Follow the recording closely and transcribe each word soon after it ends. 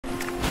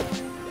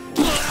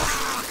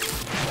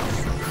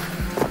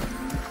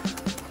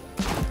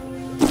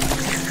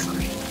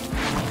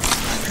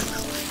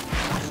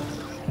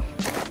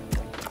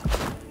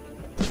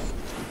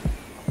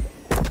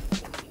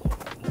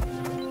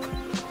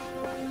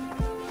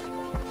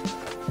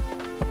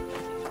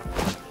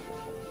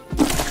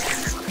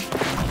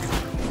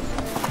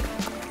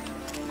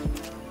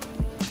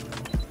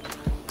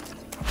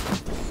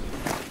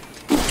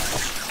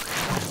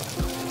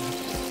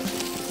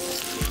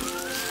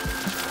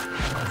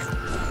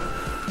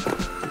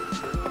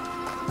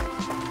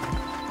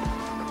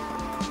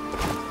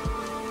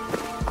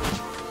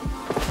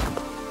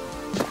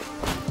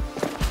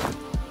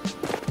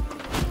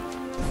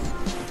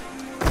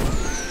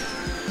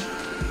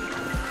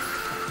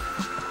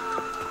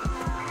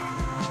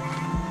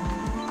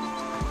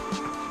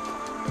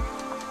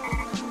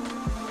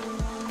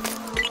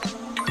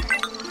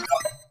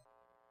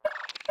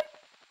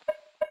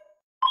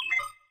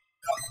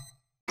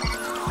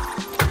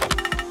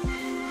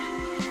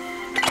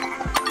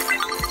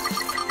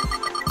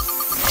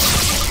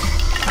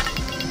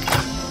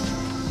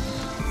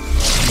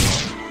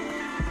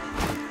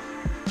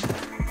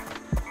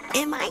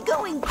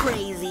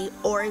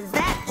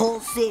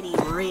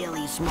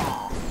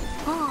small.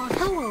 Oh,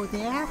 hello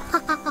there.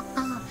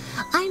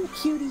 I'm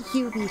Cutie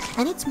Hubie,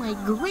 and it's my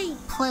great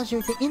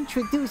pleasure to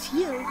introduce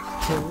you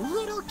to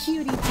Little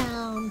Cutie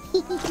Town.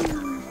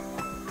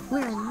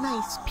 We're a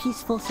nice,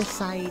 peaceful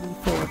society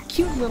full of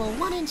cute little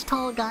 1-inch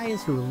tall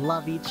guys who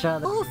love each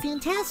other. Oh,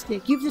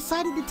 fantastic! You've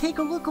decided to take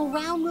a look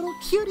around Little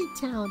Cutie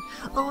Town.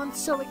 Oh, I'm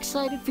so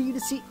excited for you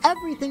to see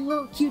everything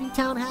Little Cutie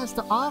Town has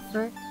to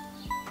offer.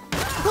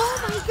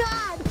 Oh my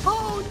god!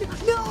 Oh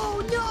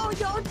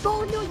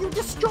no, you're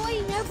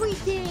destroying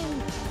everything!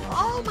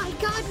 Oh my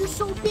god, you're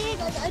so big!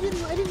 I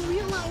didn't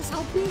realize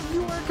how big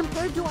you were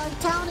compared to our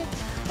town.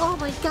 Oh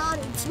my god,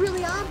 it's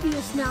really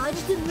obvious now. I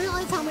just didn't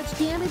realize how much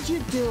damage you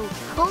do.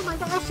 Oh my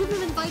god, I shouldn't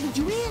have invited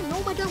you in.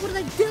 Oh my god, what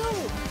did I do?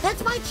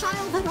 That's my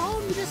childhood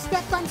home. You just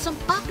stepped on some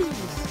puppies.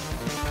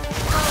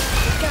 Oh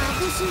my god,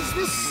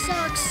 this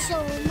sucks so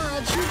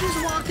much. You're just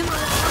walking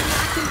around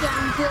knocking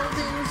down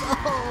buildings.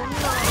 Oh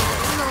no.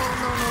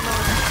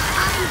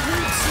 I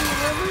hate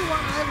seeing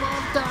everyone I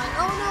love die.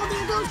 Oh no,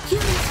 there goes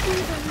Cutie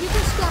Steven. You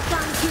just stepped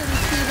on Cutie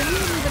Steven. You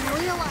didn't even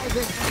realize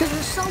it because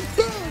you're so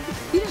big.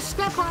 You just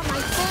step on my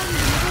friends.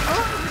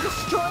 You're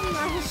destroying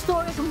our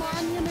historic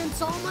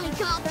monuments. Oh my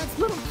god, that's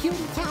Little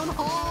Cutie Town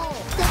Hall.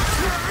 That's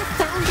where our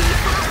founding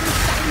fathers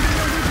signed the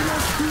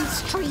original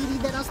peace treaty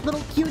that us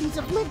little cuties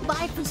have lived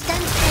by for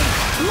centuries.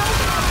 No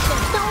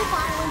nonsense, no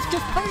violence,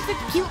 just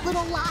perfect cute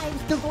little lives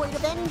devoid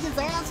of any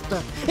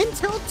disaster.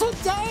 Until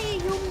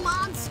today, you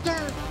monster.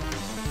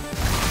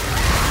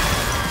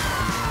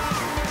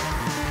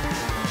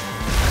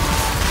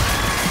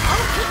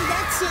 Okay,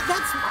 that's it.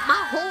 That's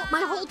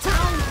my whole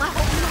town, my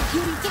whole little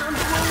cutie town's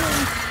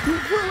ruined.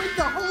 You've ruined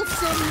the whole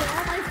city.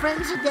 All my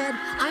friends are dead.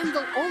 I'm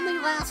the only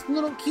last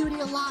little cutie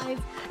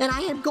alive, and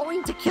I am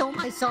going to kill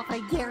myself. I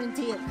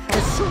guarantee it.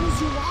 As soon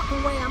as you walk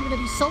away, I'm gonna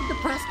be so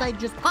depressed I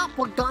just pop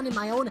a gun in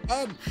my own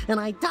head and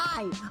I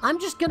die. I'm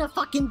just gonna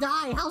fucking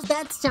die. How's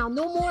that sound?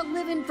 No more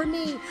living for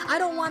me. I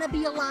don't want to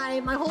be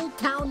alive. My whole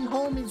town and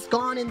home is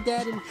gone and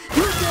dead, and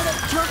you did it.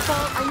 It's your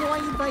fault. I know I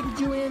invited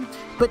you in,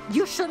 but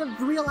you should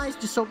have realized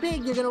you're so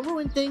big. You're gonna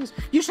ruin things.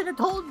 You should have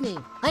told me.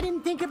 I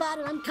didn't think about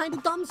it. I'm kind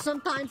of dumb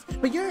sometimes,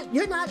 but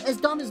you're not as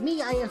dumb as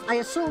me, I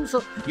assume,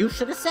 so you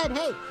should have said,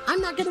 hey,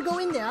 I'm not gonna go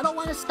in there. I don't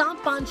want to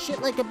stomp on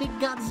shit like a big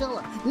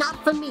Godzilla.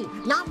 Not for me.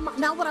 Not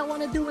what I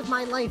want to do with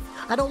my life.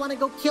 I don't want to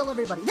go kill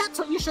everybody. That's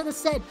what you should have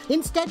said.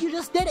 Instead, you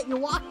just did it. You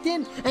walked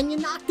in and you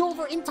knocked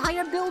over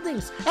entire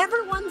buildings.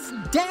 Everyone's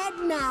dead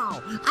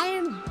now. I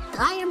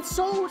am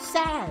so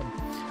sad.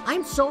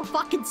 I'm so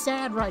fucking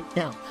sad right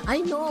now.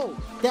 I know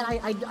that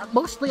I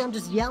mostly I'm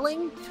just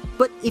yelling,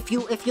 but if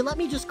you let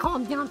me just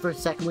calm down for a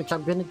second, which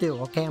I'm gonna do,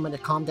 okay? I'm gonna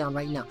calm down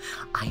right now.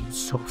 I am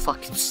so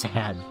fucking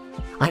sad.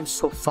 I'm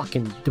so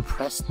fucking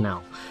depressed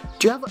now.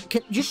 Do you have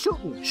just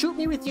shoot me. Shoot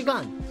me with your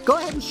gun. Go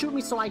ahead and shoot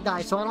me so I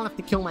die, so I don't have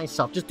to kill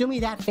myself. Just do me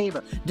that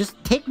favor. Just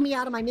take me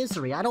out of my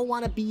misery. I don't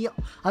want to be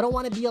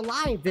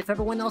alive if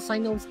everyone else I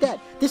know is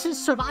dead. This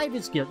is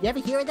survivor's guilt. You ever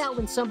hear that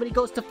when somebody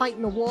goes to fight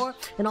in a war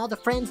and all the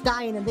friends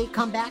die and then they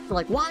come back? They're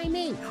like, why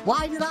me?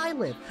 Why did I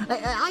live?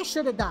 I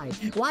should have died.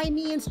 Why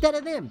me instead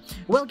of them?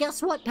 Well,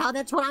 guess what, pal?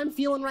 That's what I'm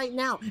feeling right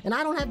now. And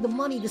I don't have the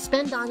money to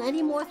spend on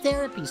any more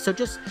therapy. So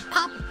just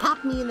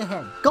pop me in the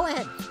head. Go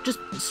ahead. Just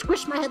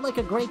squish my head like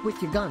a grape with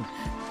your gun.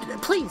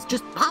 Please,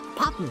 just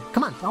pop me.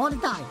 Come on. I want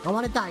to die. Come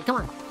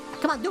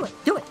on, do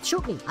it.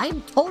 Shoot me. I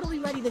am totally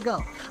ready to go.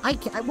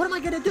 What am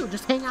I going to do?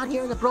 Just hang out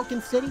here in the broken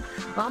city?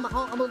 I'm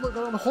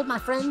gonna hold my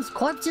friends'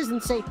 corpses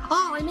and say,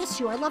 oh, I miss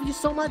you. I love you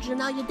so much, and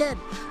now you're dead.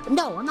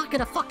 No, I'm not going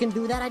to fucking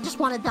do that. I just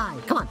want to die.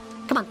 Come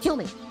on, kill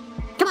me.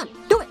 Come on,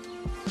 do it.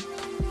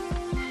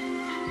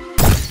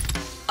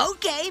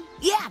 Okay,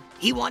 yeah,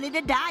 he wanted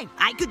to die.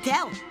 I could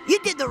tell. You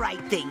did the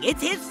right thing.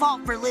 It's his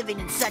fault for living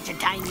in such a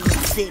tiny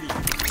little city.